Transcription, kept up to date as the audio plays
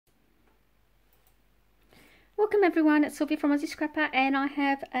Welcome everyone, it's Sylvia from Aunty Scrapper, and I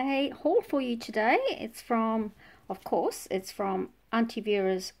have a haul for you today. It's from, of course, it's from Aunty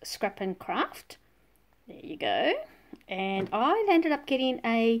Vera's Scrap and Craft. There you go. And I ended up getting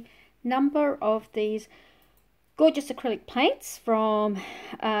a number of these gorgeous acrylic paints from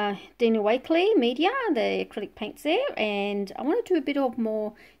Dina Wakley Media, the acrylic paints there, and I want to do a bit of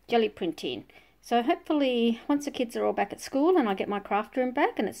more jelly printing. So hopefully once the kids are all back at school and I get my craft room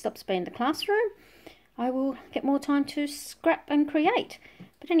back and it stops being the classroom, I will get more time to scrap and create.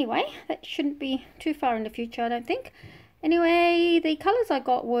 But anyway, that shouldn't be too far in the future, I don't think. Anyway, the colours I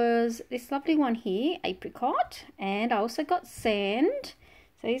got was this lovely one here, apricot, and I also got sand.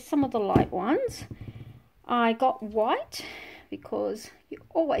 So these are some of the light ones. I got white because you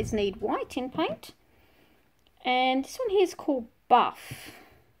always need white in paint. And this one here is called buff.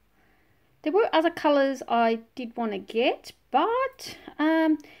 There were other colours I did want to get, but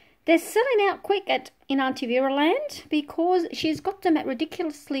they're selling out quick in Aunty Vera land because she's got them at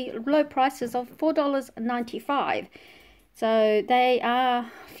ridiculously low prices of $4.95. So they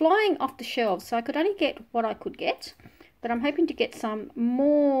are flying off the shelves. So I could only get what I could get, but I'm hoping to get some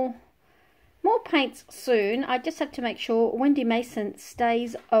more paints soon. I just have to make sure Wendy Mason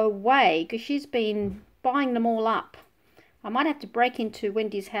stays away because she's been buying them all up. I might have to break into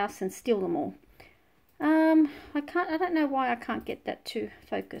Wendy's house and steal them all. I don't know why I can't get that to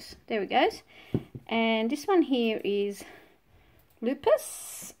focus. There it goes. And this one here is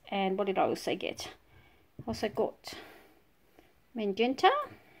lupus. And what did I also get? I also got magenta.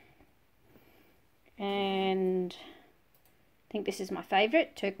 And I think this is my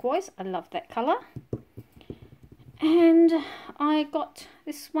favourite, turquoise. I love that colour. And I got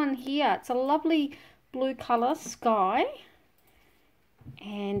this one here. It's a lovely blue colour, sky.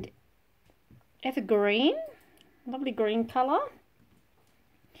 And evergreen, lovely green colour.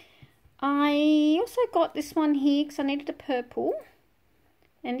 I also got this one here because I needed a purple,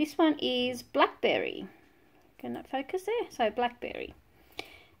 and this one is blackberry. Can that focus there? So blackberry.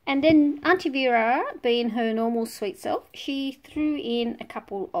 And then Aunty Vera, being her normal sweet self, she threw in a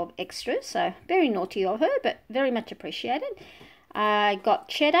couple of extras, so very naughty of her, but very much appreciated. I got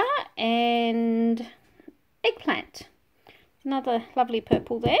cheddar and eggplant. Another lovely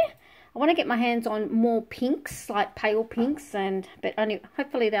purple there. I want to get my hands on more pinks, like pale pinks, but only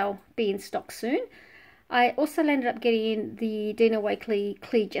hopefully they'll be in stock soon. I also ended up getting the Dina Wakley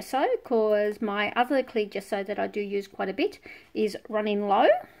clear gesso because my other clear gesso that I do use quite a bit is running low.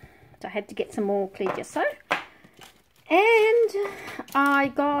 So I had to get some more clear gesso. And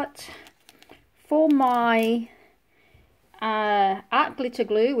I got for my art glitter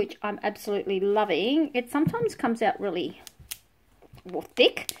glue, which I'm absolutely loving. It sometimes comes out really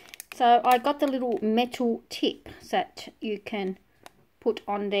thick. So I got the little metal tip that you can put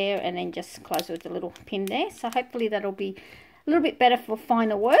on there and then just close it with a little pin there. So hopefully that'll be a little bit better for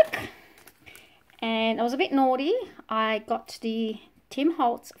finer work. And I was a bit naughty. I got the Tim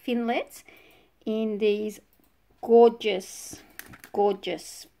Holtz Finlets in these gorgeous,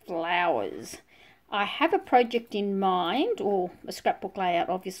 gorgeous flowers. I have a project in mind, or a scrapbook layout,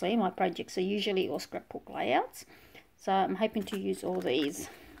 obviously. My projects are usually all scrapbook layouts. So I'm hoping to use all these.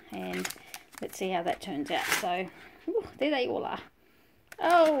 And let's see how that turns out. So, there they all are.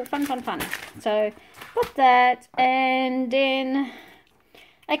 Oh, fun, fun, fun. So, got that. And then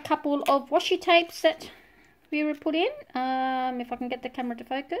a couple of washi tapes that Vera put in. If I can get the camera to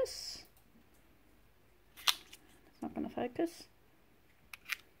focus. It's not going to focus.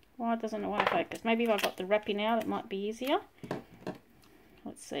 Why doesn't it want to focus? Maybe if I got the wrapping out, it might be easier.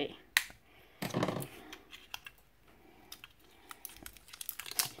 Let's see.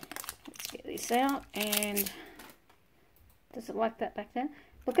 This out, and does it like that back there?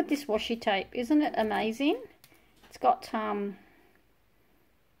 Look at this washi tape, isn't it amazing? It's got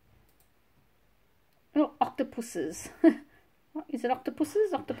little octopuses. Is it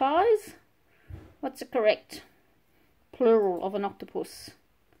octopuses? Octopies? What's the correct plural of an octopus?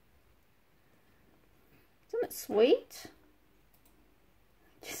 Isn't it sweet?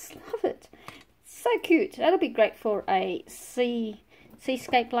 Just love it. It's so cute. That'll be great for a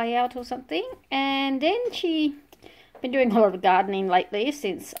seascape layout or something. And then I've been doing a lot of gardening lately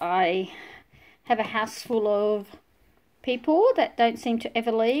since I have a house full of people that don't seem to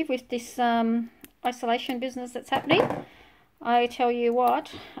ever leave with this isolation business that's happening. I tell you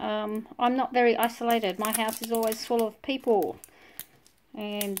what, I'm not very isolated. My house is always full of people,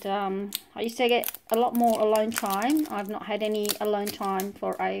 and I used to get a lot more alone time. I've not had any alone time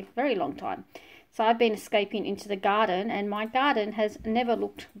for a very long time. So I've been escaping into the garden, and my garden has never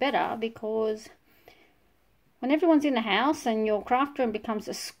looked better because when everyone's in the house and your craft room becomes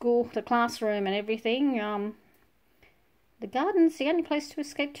a school, the classroom and everything, The garden's the only place to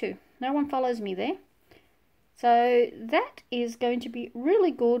escape to. No one follows me there. So that is going to be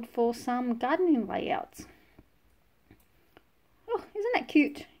really good for some gardening layouts. Oh, isn't that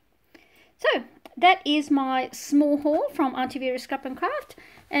cute? So that is my small haul from Aunty Vera Scrap and Craft,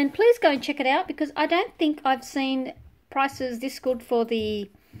 and please go and check it out because I don't think I've seen prices this good for the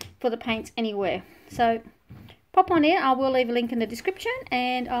paints anywhere. So pop on in. I will leave a link in the description,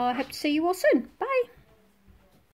 and I hope to see you all soon. Bye.